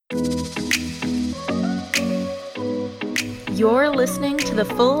You're listening to the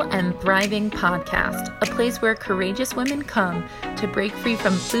Full and Thriving Podcast, a place where courageous women come to break free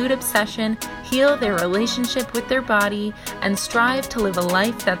from food obsession, heal their relationship with their body, and strive to live a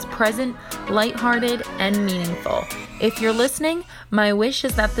life that's present, lighthearted, and meaningful. If you're listening, my wish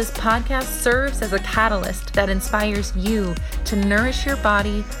is that this podcast serves as a catalyst that inspires you to nourish your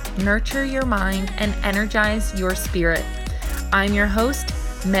body, nurture your mind, and energize your spirit. I'm your host,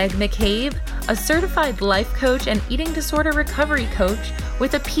 Meg McCabe, a certified life coach and eating disorder recovery coach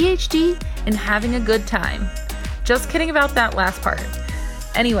with a PhD in having a good time. Just kidding about that last part.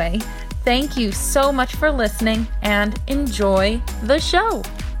 Anyway, thank you so much for listening and enjoy the show.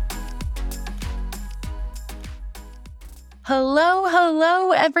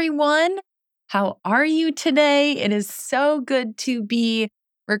 Hello, everyone. How are you today? It is so good to be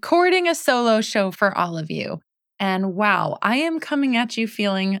recording a solo show for all of you. And wow, I am coming at you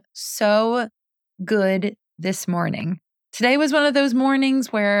feeling so good this morning. Today was one of those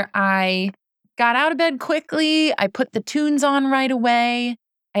mornings where I got out of bed quickly. I put the tunes on right away.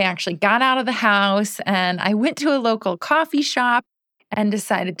 I actually got out of the house and I went to a local coffee shop and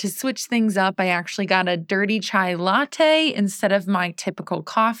decided to switch things up. I actually got a dirty chai latte instead of my typical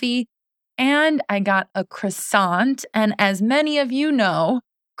coffee. And I got a croissant. And as many of you know,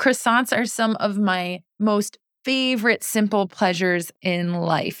 croissants are some of my most favorite simple pleasures in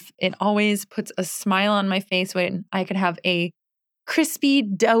life. It always puts a smile on my face when I could have a crispy,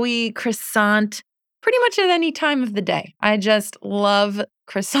 doughy croissant pretty much at any time of the day. I just love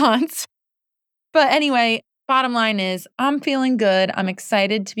croissants. But anyway, bottom line is I'm feeling good. I'm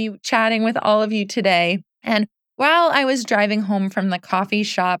excited to be chatting with all of you today. And while I was driving home from the coffee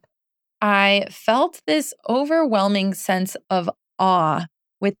shop, I felt this overwhelming sense of awe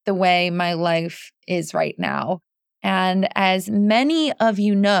with the way my life is right now. And as many of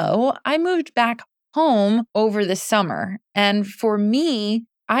you know, I moved back home over the summer. And for me,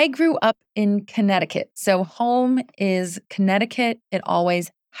 I grew up in Connecticut. So home is Connecticut. It always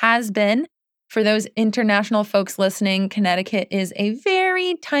has been. For those international folks listening, Connecticut is a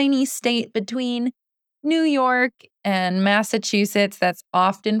very tiny state between New York and Massachusetts that's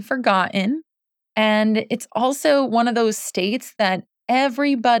often forgotten. And it's also one of those states that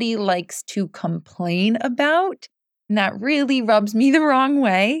everybody likes to complain about. And that really rubs me the wrong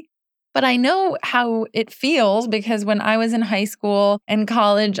way. But I know how it feels because when I was in high school and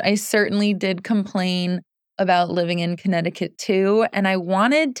college, I certainly did complain about living in Connecticut too. And I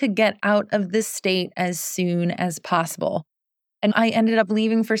wanted to get out of this state as soon as possible. And I ended up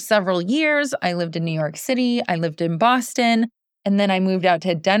leaving for several years. I lived in New York City. I lived in Boston. And then I moved out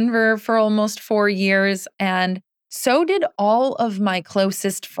to Denver for almost 4 years. And so did all of my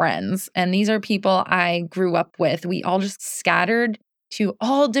closest friends. And these are people I grew up with. We all just scattered to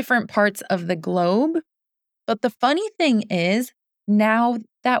all different parts of the globe. But the funny thing is, now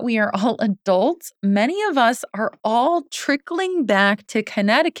that we are all adults, many of us are all trickling back to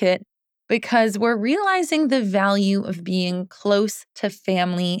Connecticut because we're realizing the value of being close to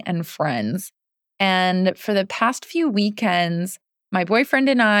family and friends. And for the past few weekends, my boyfriend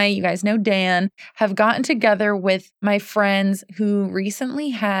and I, you guys know Dan, have gotten together with my friends who recently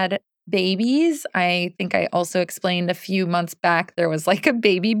had babies. I think I also explained a few months back there was like a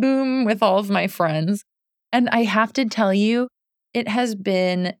baby boom with all of my friends. And I have to tell you, it has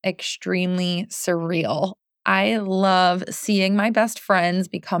been extremely surreal. I love seeing my best friends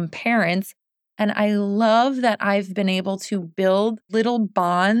become parents, and I love that I've been able to build little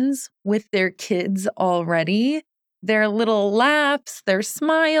bonds with their kids already. Their little laughs, their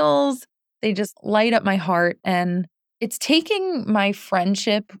smiles, they just light up my heart. And it's taking my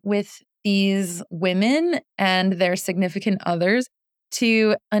friendship with these women and their significant others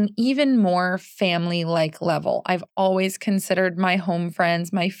to an even more family-like level. I've always considered my home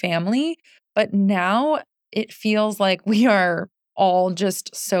friends my family, but now it feels like we are all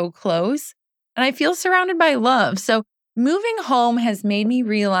just so close. And I feel surrounded by love. So moving home has made me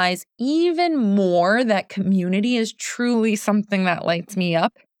realize even more that community is truly something that lights me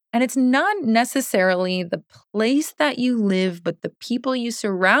up. And it's not necessarily the place that you live, but the people you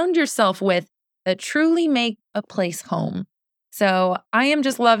surround yourself with that truly make a place home. So I am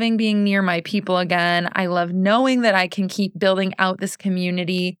just loving being near my people again. I love knowing that I can keep building out this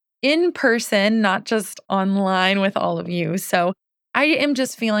community in person, not just online with all of you. So I am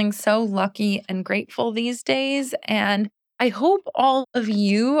just feeling so lucky and grateful these days. And I hope all of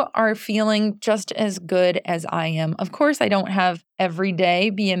you are feeling just as good as I am. Of course, I don't have every day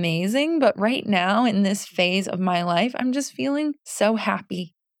be amazing, but right now in this phase of my life, I'm just feeling so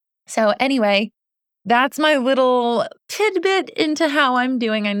happy. So anyway, that's my little tidbit into how I'm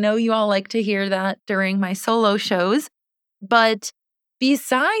doing. I know you all like to hear that during my solo shows. But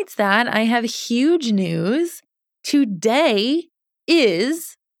besides that, I have huge news. Today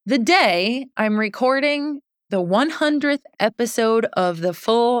is the day I'm recording the 100th episode of the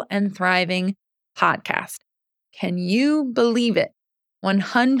Full and Thriving podcast. Can you believe it?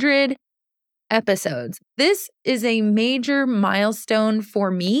 100 episodes. This is a major milestone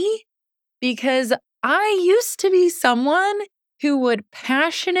for me because I used to be someone who would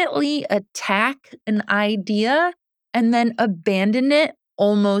passionately attack an idea and then abandon it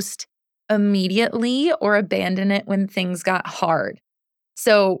almost immediately or abandon it when things got hard.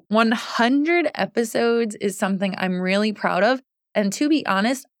 So 100 episodes is something I'm really proud of. And to be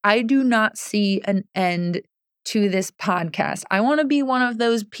honest, I do not see an end to this podcast. I want to be one of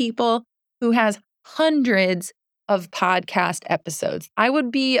those people who has hundreds of podcast episodes. I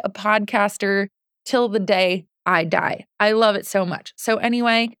would be a podcaster till the day I die. I love it so much. So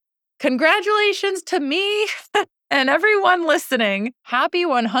anyway, congratulations to me and everyone listening. Happy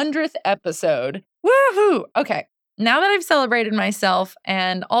 100th episode. Woohoo! Okay. Now that I've celebrated myself,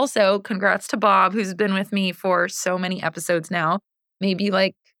 and also congrats to Bob, who's been with me for so many episodes now, maybe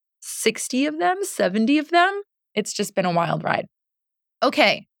like 60 of them, 70 of them. It's just been a wild ride.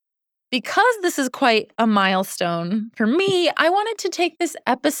 Okay, because this is quite a milestone for me, I wanted to take this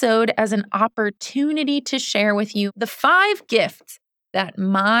episode as an opportunity to share with you the 5 gifts that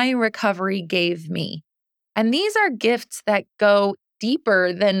my recovery gave me. And these are gifts that go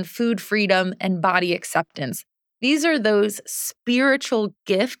deeper than food freedom and body acceptance. These are those spiritual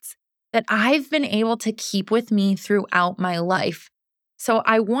gifts that I've been able to keep with me throughout my life. So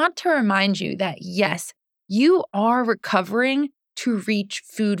I want to remind you that yes, you are recovering to reach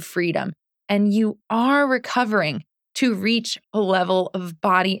food freedom, and you are recovering to reach a level of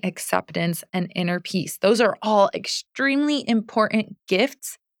body acceptance and inner peace. Those are all extremely important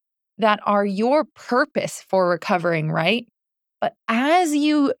gifts that are your purpose for recovering, right? But as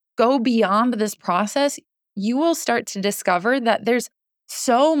you go beyond this process, you will start to discover that there's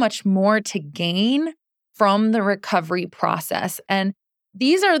so much more to gain from the recovery process. And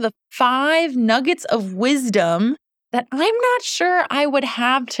these are the 5 nuggets of wisdom that I'm not sure I would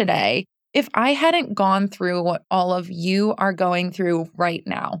have today if I hadn't gone through what all of you are going through right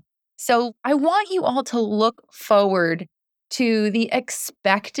now. So I want you all to look forward to the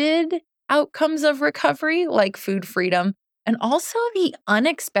expected outcomes of recovery, like food freedom, and also the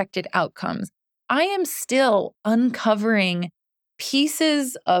unexpected outcomes. I am still uncovering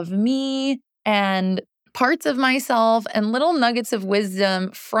pieces of me and parts of myself and little nuggets of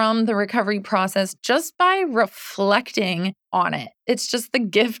wisdom from the recovery process just by reflecting on it. It's just the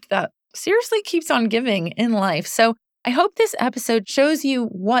gift that seriously keeps on giving in life. So I hope this episode shows you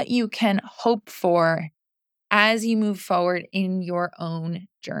what you can hope for as you move forward in your own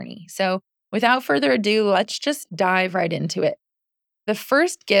journey. So without further ado, let's just dive right into it. The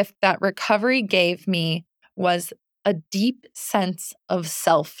first gift that recovery gave me was a deep sense of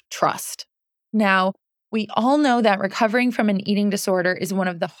self-trust. Now, we all know that recovering from an eating disorder is one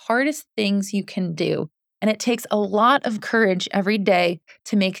of the hardest things you can do, and it takes a lot of courage every day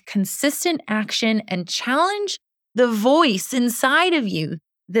to make consistent action and challenge the voice inside of you,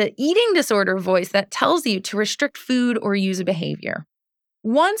 the eating disorder voice that tells you to restrict food or use a behavior.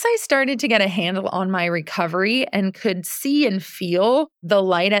 Once I started to get a handle on my recovery and could see and feel the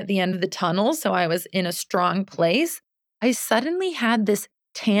light at the end of the tunnel, so I was in a strong place, I suddenly had this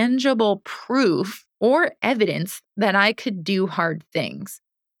tangible proof or evidence that I could do hard things.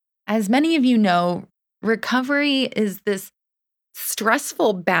 As many of you know, recovery is this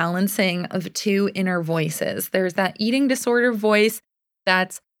stressful balancing of 2 inner voices. There's that eating disorder voice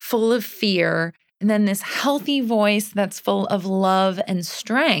that's full of fear, and then this healthy voice that's full of love and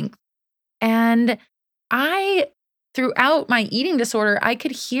strength. And throughout my eating disorder, I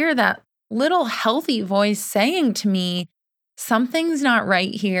could hear that little healthy voice saying to me, something's not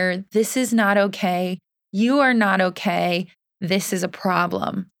right here. This is not okay. You are not okay. This is a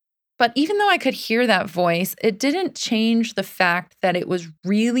problem. But even though I could hear that voice, it didn't change the fact that it was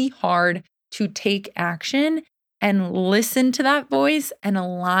really hard to take action and listen to that voice and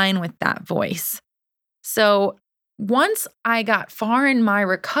align with that voice. So once I got far in my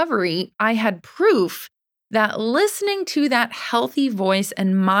recovery, I had proof that listening to that healthy voice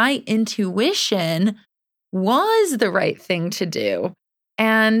and my intuition was the right thing to do.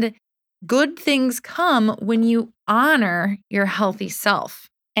 And good things come when you honor your healthy self.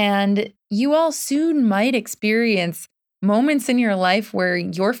 And you all soon might experience moments in your life where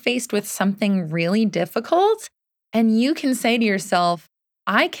you're faced with something really difficult, and you can say to yourself,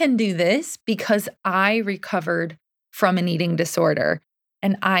 I can do this because I recovered from an eating disorder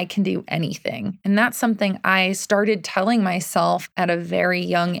and I can do anything. And that's something I started telling myself at a very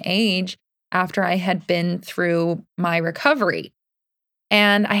young age after I had been through my recovery.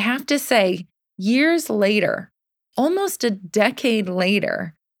 And I have to say, years later, almost a decade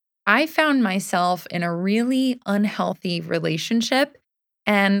later, I found myself in a really unhealthy relationship.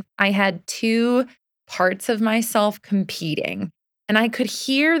 And I had two parts of myself competing. And I could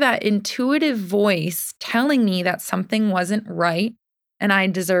hear that intuitive voice telling me that something wasn't right and I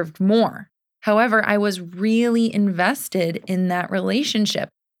deserved more. However, I was really invested in that relationship.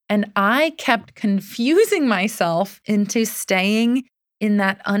 And I kept confusing myself into staying in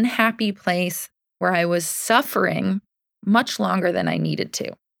that unhappy place where I was suffering much longer than I needed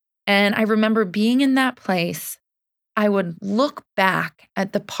to. And I remember being in that place, I would look back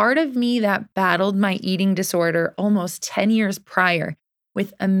at the part of me that battled my eating disorder almost 10 years prior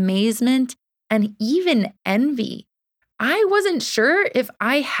with amazement and even envy. I wasn't sure if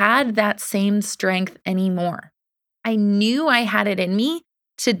I had that same strength anymore. I knew I had it in me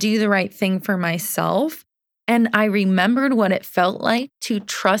to do the right thing for myself. And I remembered what it felt like to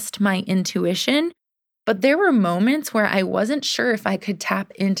trust my intuition. But there were moments where I wasn't sure if I could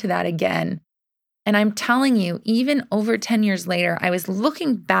tap into that again. And I'm telling you, even over 10 years later, I was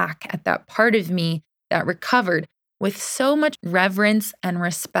looking back at that part of me that recovered with so much reverence and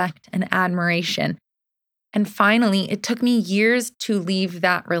respect and admiration. And finally, it took me years to leave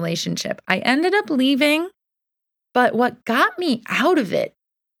that relationship. I ended up leaving, but what got me out of it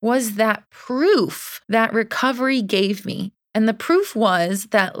was that proof that recovery gave me. And the proof was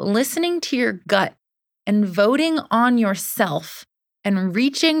that listening to your gut and voting on yourself and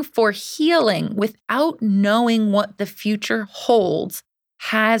reaching for healing without knowing what the future holds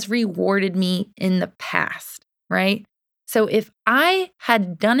has rewarded me in the past, right? So if I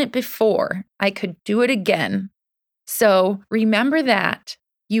had done it before, I could do it again. So remember that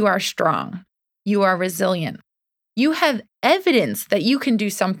you are strong, you are resilient. You have evidence that you can do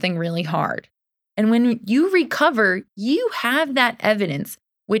something really hard. And when you recover, you have that evidence,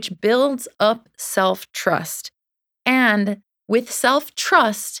 which builds up self-trust. And with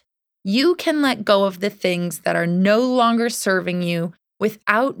self-trust, you can let go of the things that are no longer serving you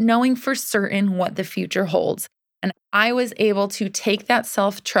without knowing for certain what the future holds. And I was able to take that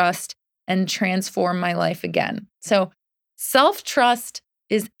self-trust and transform my life again. So self-trust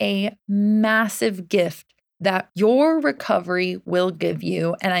is a massive gift that your recovery will give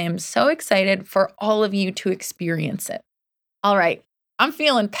you. And I am so excited for all of you to experience it. All right, I'm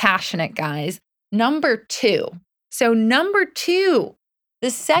feeling passionate, guys. Number 2. So number 2,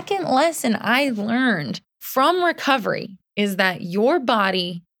 the second lesson I learned from recovery is that your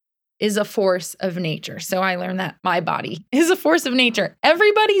body is a force of nature. So I learned that my body is a force of nature.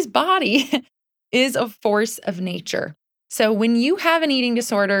 Everybody's body is a force of nature. So when you have an eating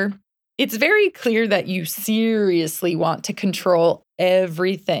disorder, it's very clear that you seriously want to control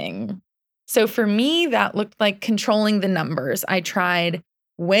everything. So for me, that looked like controlling the numbers. I tried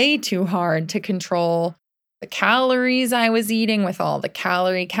way too hard to control the calories I was eating with all the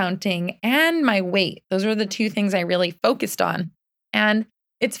calorie counting and my weight. Those were the two things I really focused on. And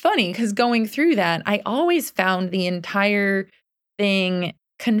it's funny because going through that, I always found the entire thing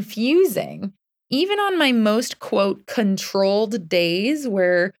confusing. Even on my most, quote, controlled days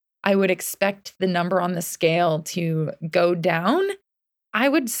where I would expect the number on the scale to go down, I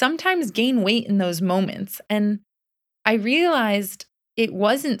would sometimes gain weight in those moments. And I realized it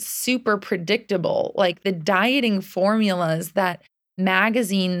wasn't super predictable. Like the dieting formulas that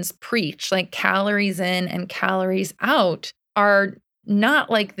magazines preach, like calories in and calories out, are not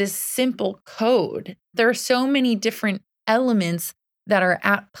like this simple code. There are so many different elements that are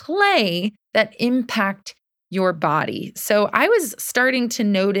at play that impact your body. So I was starting to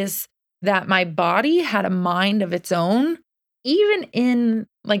notice that my body had a mind of its own, even in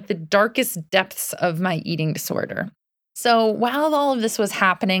like the darkest depths of my eating disorder. So while all of this was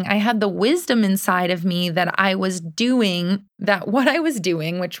happening, I had the wisdom inside of me that I was doing, that what I was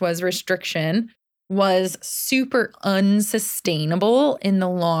doing, which was restriction, was super unsustainable in the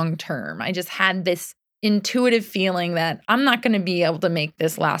long term. I just had this intuitive feeling that I'm not going to be able to make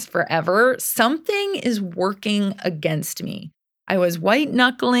this last forever. Something is working against me. I was white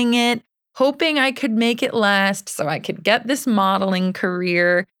knuckling it, hoping I could make it last so I could get this modeling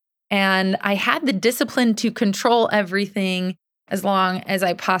career. And I had the discipline to control everything as long as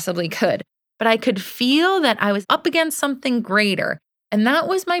I possibly could. But I could feel that I was up against something greater. And that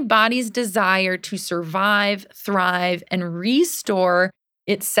was my body's desire to survive, thrive, and restore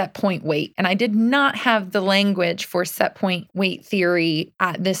its set point weight. And I did not have the language for set point weight theory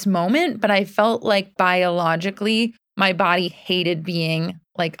at this moment, but I felt like biologically my body hated being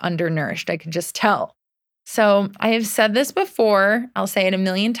like undernourished. I could just tell. So I have said this before, I'll say it a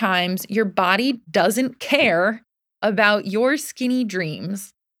million times. Your body doesn't care about your skinny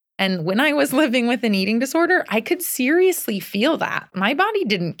dreams. And when I was living with an eating disorder, I could seriously feel that. My body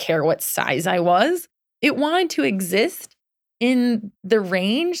didn't care what size I was. It wanted to exist in the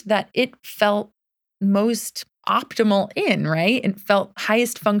range that it felt most optimal in, right? It felt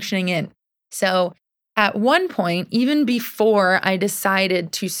highest functioning in. So at one point, even before I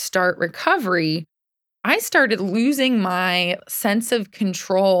decided to start recovery, I started losing my sense of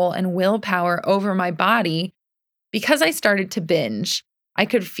control and willpower over my body because I started to binge. I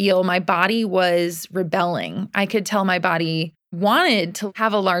could feel my body was rebelling. I could tell my body wanted to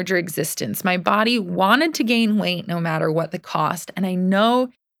have a larger existence. My body wanted to gain weight no matter what the cost. And I know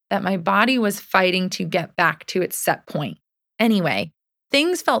that my body was fighting to get back to its set point. Anyway,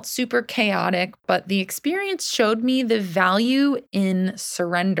 things felt super chaotic, but the experience showed me the value in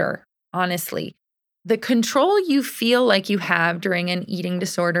surrender, honestly. The control you feel like you have during an eating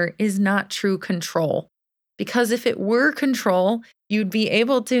disorder is not true control. Because if it were control, you'd be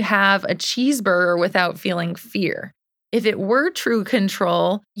able to have a cheeseburger without feeling fear. If it were true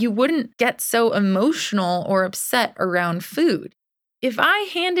control, you wouldn't get so emotional or upset around food. If I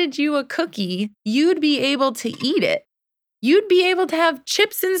handed you a cookie, you'd be able to eat it. You'd be able to have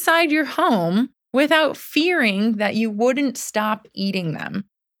chips inside your home without fearing that you wouldn't stop eating them.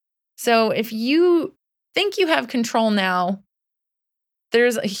 So if you think you have control now,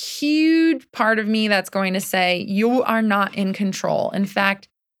 there's a huge part of me that's going to say you are not in control. In fact,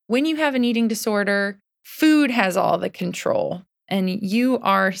 when you have an eating disorder, food has all the control and you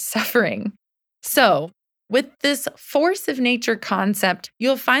are suffering. So, with this force of nature concept,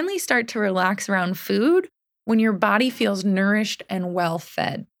 you'll finally start to relax around food when your body feels nourished and well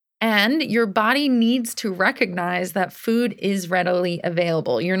fed. And your body needs to recognize that food is readily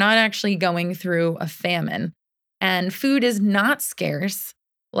available. You're not actually going through a famine. And food is not scarce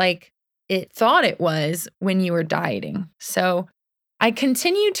like it thought it was when you were dieting. So I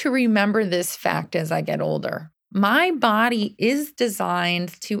continue to remember this fact as I get older. My body is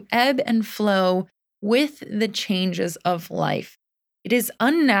designed to ebb and flow with the changes of life. It is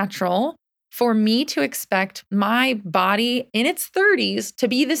unnatural for me to expect my body in its 30s to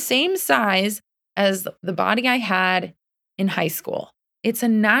be the same size as the body I had in high school. It's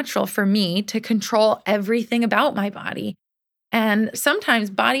unnatural for me to control everything about my body. And sometimes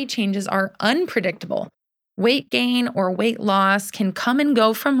body changes are unpredictable. Weight gain or weight loss can come and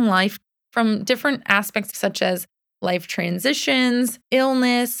go from life from different aspects such as life transitions,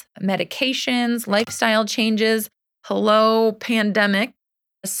 illness, medications, lifestyle changes, hello, pandemic,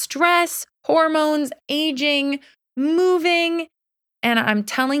 stress, hormones, aging, moving. And I'm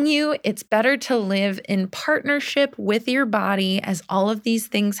telling you, it's better to live in partnership with your body as all of these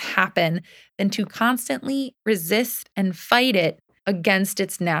things happen than to constantly resist and fight it against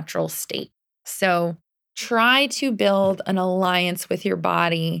its natural state. So try to build an alliance with your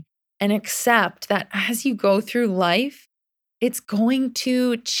body and accept that as you go through life, it's going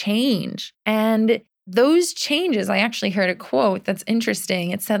to change. And those changes, I actually heard a quote that's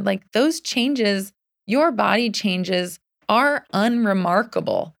interesting. It said, like, those changes, your body changes are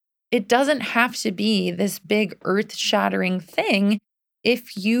unremarkable. It doesn't have to be this big earth-shattering thing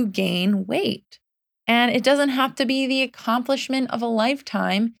if you gain weight. And it doesn't have to be the accomplishment of a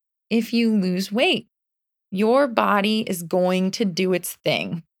lifetime if you lose weight. Your body is going to do its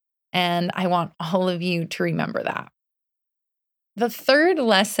thing. And I want all of you to remember that. The third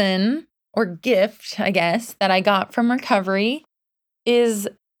lesson or gift, I guess, that I got from recovery is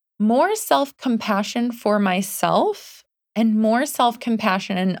more self-compassion for myself and more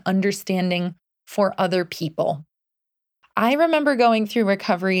self-compassion and understanding for other people. I remember going through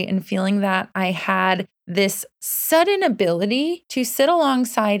recovery and feeling that I had this sudden ability to sit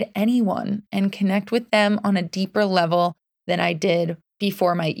alongside anyone and connect with them on a deeper level than I did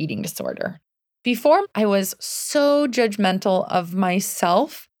before my eating disorder. Before, I was so judgmental of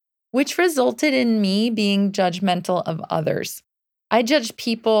myself, which resulted in me being judgmental of others. I judged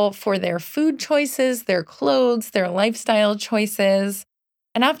people for their food choices, their clothes, their lifestyle choices.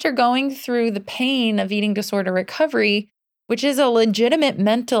 And after going through the pain of eating disorder recovery, which is a legitimate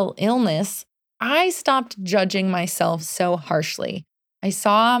mental illness, I stopped judging myself so harshly. I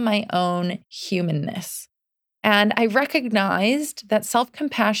saw my own humanness. And I recognized that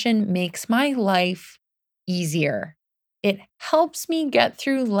self-compassion makes my life easier. It helps me get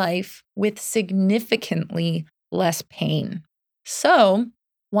through life with significantly less pain. So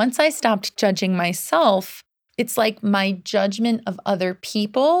Once I stopped judging myself, it's like my judgment of other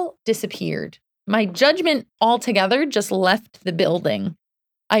people disappeared. My judgment altogether just left the building.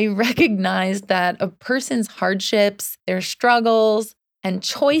 I recognized that a person's hardships, their struggles, and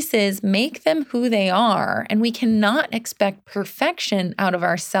choices make them who they are, and we cannot expect perfection out of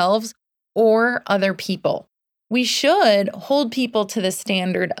ourselves or other people. We should hold people to the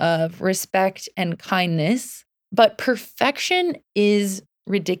standard of respect and kindness, but perfection is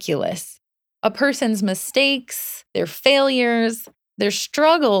ridiculous. A person's mistakes, their failures, their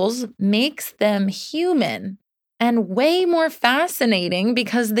struggles makes them human and way more fascinating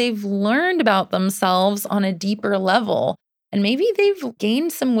because they've learned about themselves on a deeper level and maybe they've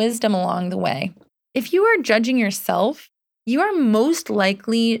gained some wisdom along the way. If you are judging yourself, you are most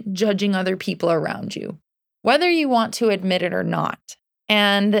likely judging other people around you, whether you want to admit it or not.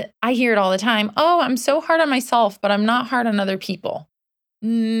 And I hear it all the time. Oh, I'm so hard on myself, but I'm not hard on other people.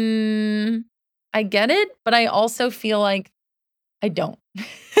 I get it, but I also feel like I don't.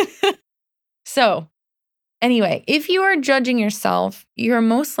 So, anyway, if you are judging yourself, you're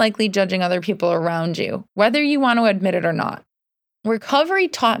most likely judging other people around you, whether you want to admit it or not. Recovery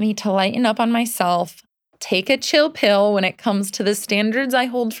taught me to lighten up on myself, take a chill pill when it comes to the standards I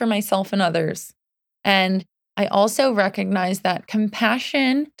hold for myself and others. And I also recognize that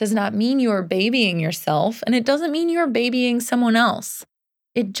compassion does not mean you are babying yourself, and it doesn't mean you are babying someone else.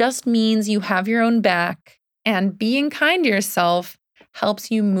 It just means you have your own back, and being kind to yourself helps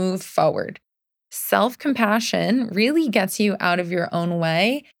you move forward. Self-compassion really gets you out of your own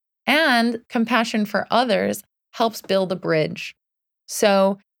way, and compassion for others helps build a bridge.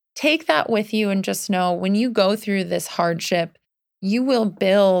 So take that with you and just know when you go through this hardship, you will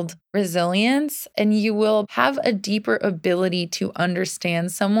build resilience and you will have a deeper ability to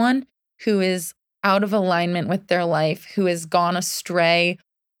understand someone who is out of alignment with their life, who has gone astray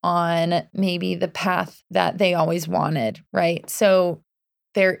on maybe the path that they always wanted, right? So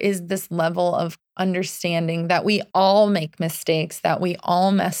there is this level of understanding that we all make mistakes, that we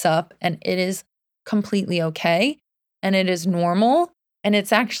all mess up, and it is completely okay. And it is normal. And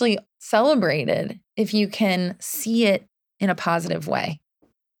it's actually celebrated if you can see it in a positive way.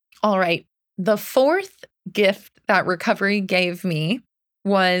 All right. The fourth gift that recovery gave me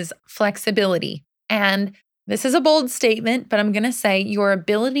was flexibility. And this is a bold statement, but I'm going to say your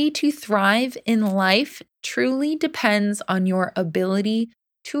ability to thrive in life truly depends on your ability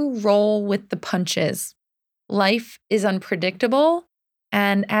to roll with the punches. Life is unpredictable.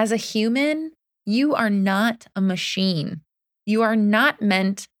 And as a human, you are not a machine. You are not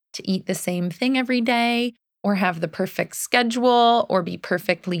meant to eat the same thing every day or have the perfect schedule or be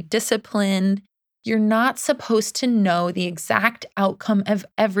perfectly disciplined. You're not supposed to know the exact outcome of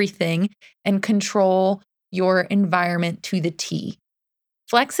everything and control your environment to the T.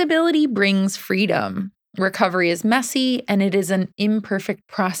 Flexibility brings freedom. Recovery is messy and it is an imperfect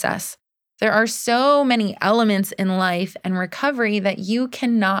process. There are so many elements in life and recovery that you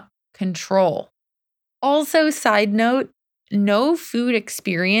cannot control. Also, side note, no food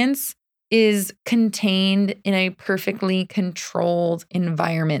experience is contained in a perfectly controlled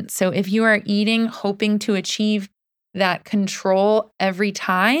environment. So if you are eating hoping to achieve that control every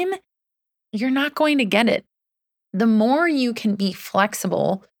time, you're not going to get it. The more you can be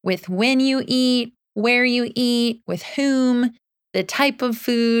flexible with when you eat, where you eat, with whom, the type of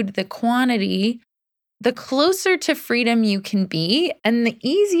food, the quantity, the closer to freedom you can be, and the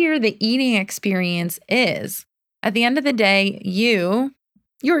easier the eating experience is. At the end of the day, your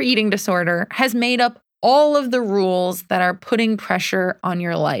eating disorder, has made up all of the rules that are putting pressure on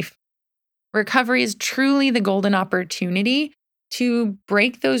your life. Recovery is truly the golden opportunity to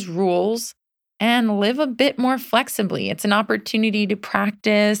break those rules and live a bit more flexibly. It's an opportunity to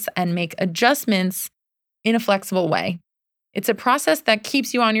practice and make adjustments in a flexible way. It's a process that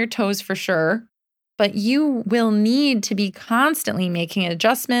keeps you on your toes for sure, but you will need to be constantly making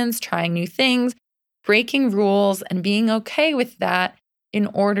adjustments, trying new things, breaking rules, and being okay with that in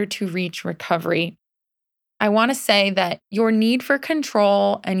order to reach recovery. I want to say that your need for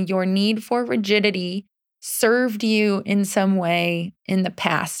control and your need for rigidity served you in some way in the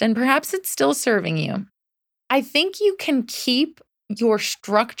past, and perhaps it's still serving you. I think you can keep your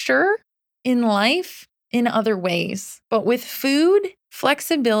structure in life in other ways, but with food,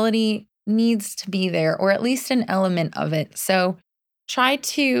 flexibility needs to be there, or at least an element of it. So try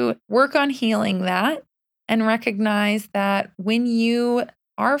to work on healing that and recognize that when you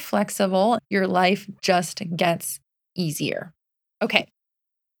are flexible, your life just gets easier. Okay.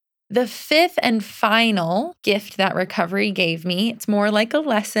 The fifth and final gift that recovery gave me, it's more like a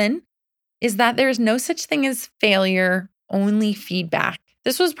lesson, is that there's no such thing as failure, only feedback.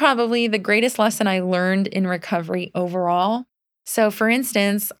 This was probably the greatest lesson I learned in recovery overall. So, for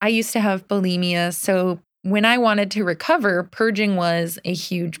instance, I used to have bulimia. So, when I wanted to recover, purging was a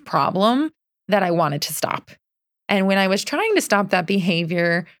huge problem that I wanted to stop. And when I was trying to stop that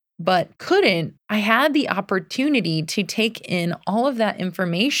behavior, but couldn't, I had the opportunity to take in all of that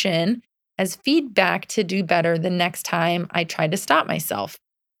information as feedback to do better the next time I tried to stop myself.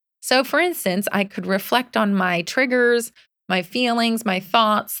 So, for instance, I could reflect on my triggers, my feelings, my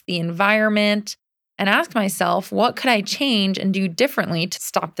thoughts, the environment, and ask myself, what could I change and do differently to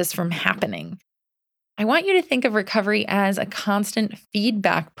stop this from happening? I want you to think of recovery as a constant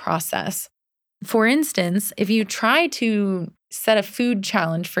feedback process. For instance, if you try to set a food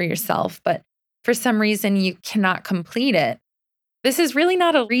challenge for yourself, but for some reason you cannot complete it, this is really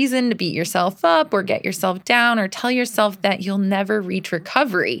not a reason to beat yourself up or get yourself down or tell yourself that you'll never reach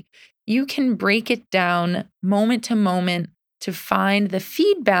recovery. You can break it down moment to moment to find the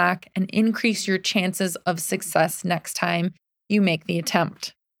feedback and increase your chances of success next time you make the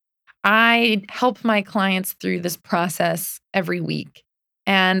attempt. I help my clients through this process every week.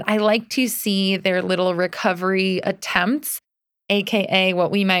 And I like to see their little recovery attempts, AKA what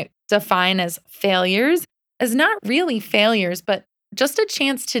we might define as failures, as not really failures, but just a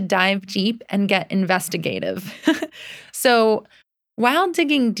chance to dive deep and get investigative. So, while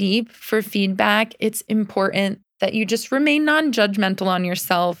digging deep for feedback, it's important that you just remain non judgmental on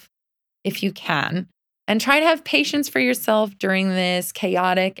yourself if you can, and try to have patience for yourself during this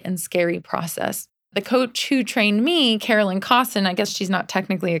chaotic and scary process. The coach who trained me, Carolyn Costin, I guess she's not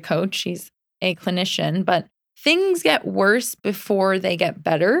technically a coach, she's a clinician, but things get worse before they get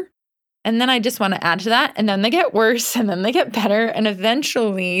better. And then I just want to add to that, and then they get worse, and then they get better, and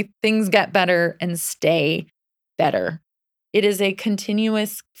eventually things get better and stay better. It is a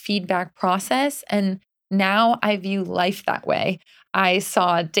continuous feedback process, and now I view life that way. I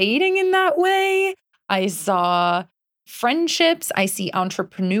saw dating in that way. I saw friendships. I see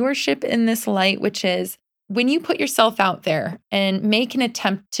entrepreneurship in this light, which is when you put yourself out there and make an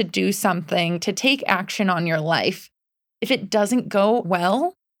attempt to do something, to take action on your life, if it doesn't go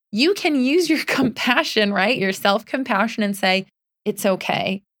well, you can use your compassion, right? Your self compassion and say, it's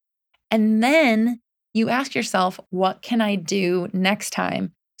okay. And then you ask yourself, what can I do next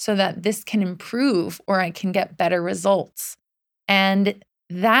time so that this can improve or I can get better results? And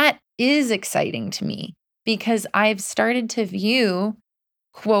that is exciting to me because I've started to view,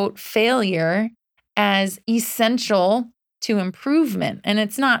 quote, failure as essential to improvement. And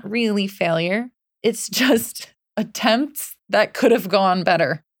it's not really failure, it's just attempts that could have gone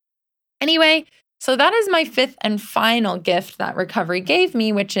better. Anyway, so that is my fifth and final gift that recovery gave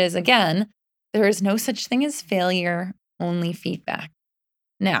me, which is again, there is no such thing as failure, only feedback.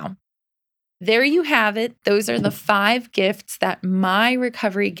 Now, there you have it. Those are the 5 gifts that my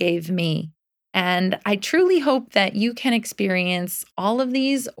recovery gave me. And I truly hope that you can experience all of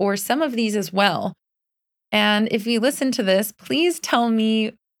these or some of these as well. And if you listen to this, please tell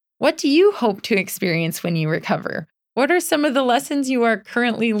me, what do you hope to experience when you recover? What are some of the lessons you are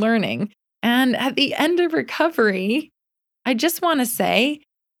currently learning? And at the end of recovery, I just want to say,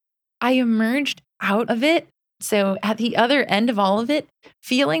 I emerged out of it. So at the other end of all of it,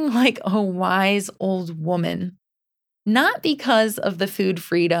 feeling like a wise old woman, not because of the food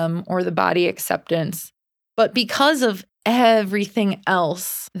freedom or the body acceptance, but because of everything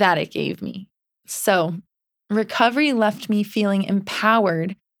else that it gave me. So recovery left me feeling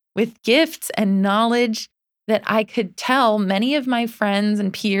empowered with gifts and knowledge that I could tell many of my friends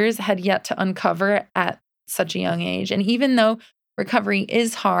and peers had yet to uncover at such a young age. And even though recovery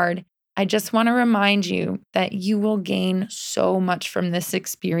is hard, I just want to remind you that you will gain so much from this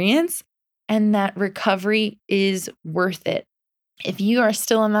experience and that recovery is worth it. If you are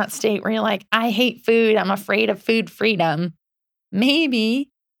still in that state where you're like, I hate food, I'm afraid of food freedom, maybe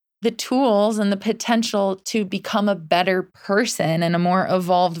the tools and the potential to become a better person and a more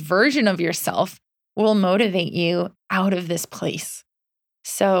evolved version of yourself will motivate you out of this place.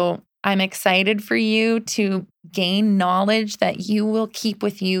 So I'm excited for you to gain knowledge that you will keep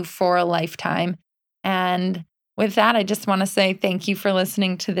with you for a lifetime. And with that, I just want to say thank you for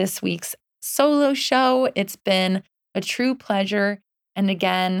listening to this week's solo show. It's been a true pleasure. And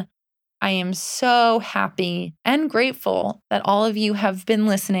again, I am so happy and grateful that all of you have been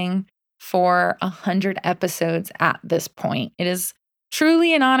listening for 100 episodes at this point. It is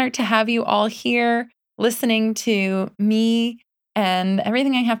truly an honor to have you all here listening to me and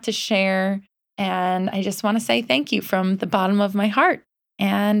everything I have to share. And I just want to say thank you from the bottom of my heart.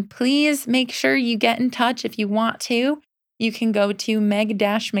 And please make sure you get in touch if you want to. You can go to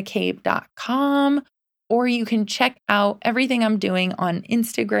meg-mccabe.com or you can check out everything I'm doing on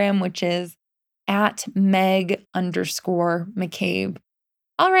Instagram, which is at Meg_McCabe.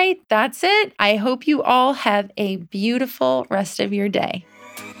 All right, that's it. I hope you all have a beautiful rest of your day.